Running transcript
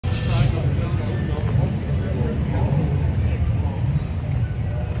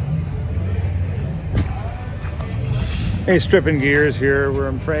Hey, stripping gears here. We're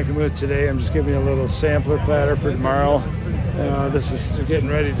in Frankenmuth today. I'm just giving you a little sampler platter for tomorrow. This is getting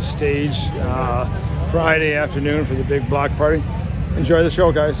ready to stage Friday afternoon for the big block party. Enjoy the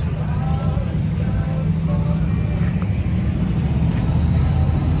show, guys.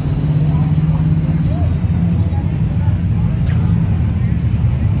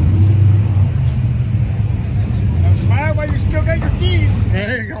 Now smile while you still got your keys.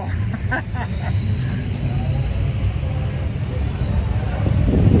 There you go.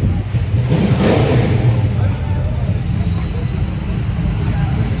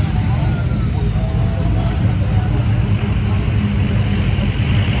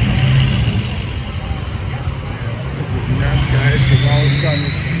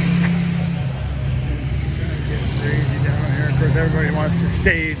 It's getting crazy down here. Of course, everybody wants to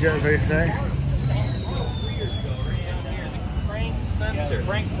stage, as they say.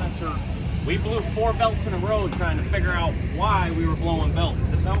 Frank sensor. We blew 4 belts in a row trying to figure out why we were blowing belts.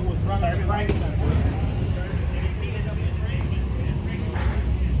 The belt was running the crank sensor.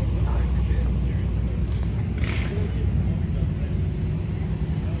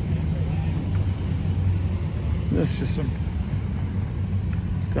 This is just some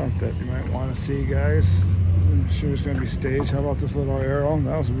stuff that you might want to see, guys. I'm sure it's going to be staged. How about this little arrow?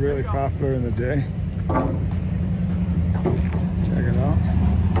 That was really popular in the day. Check it out.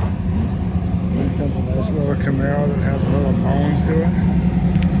 Here comes a nice little Camaro that has little bones to it.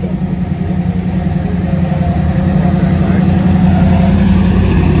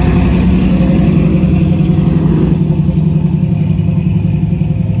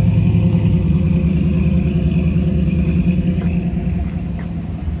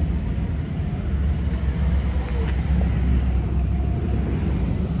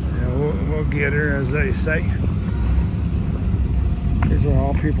 Get her, as they say. These are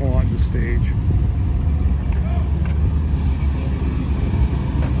all people on the stage.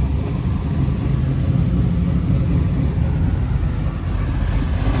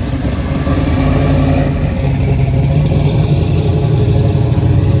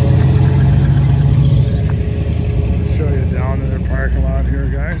 I'll show you down in their parking lot here,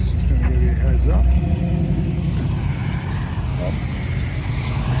 guys. Just gonna give you a heads up.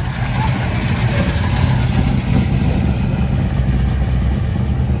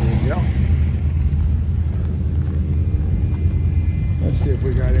 Let's see if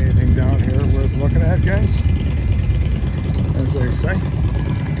we got anything down here worth looking at, guys. As they say,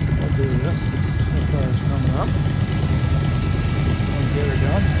 I'll do this. This car's coming up. I'll get her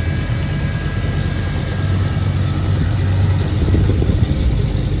done.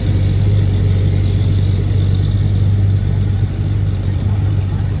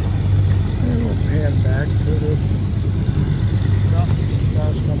 And we'll pan back to the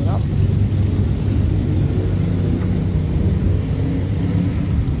car's coming up.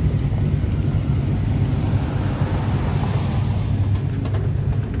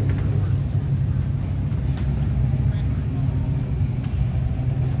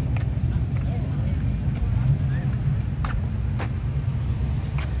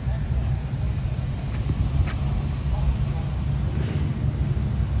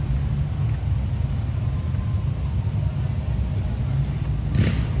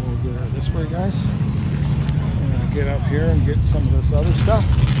 This way, guys. I'm gonna get up here and get some of this other stuff,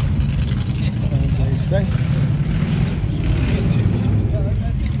 as they say.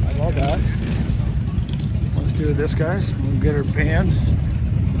 I love that. Let's do this, guys. We'll get her panned,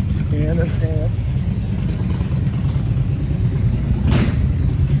 scanned and panned.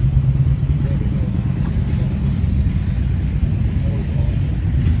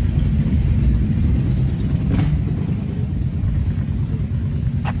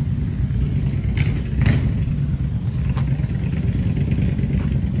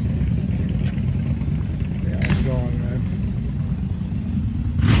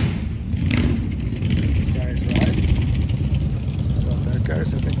 I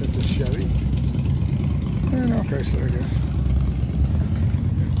think that's a Chevy. No, Chrysler, I guess.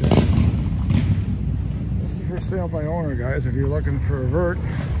 This is for sale by owner, guys. If you're looking for a vert,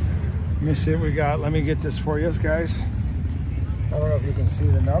 let me see what we got. Let me get this for you guys. I don't know if you can see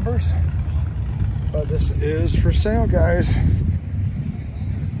the numbers, but this is for sale, guys.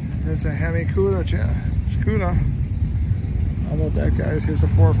 It's a Hemi Cuda. How about that, guys? Here's a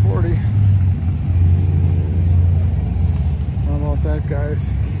 440. How about that,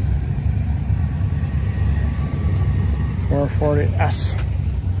 guys? 440S.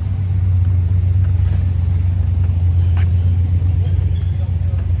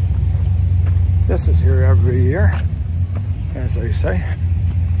 This is here every year, as they say.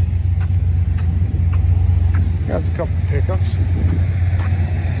 Got has a couple pickups.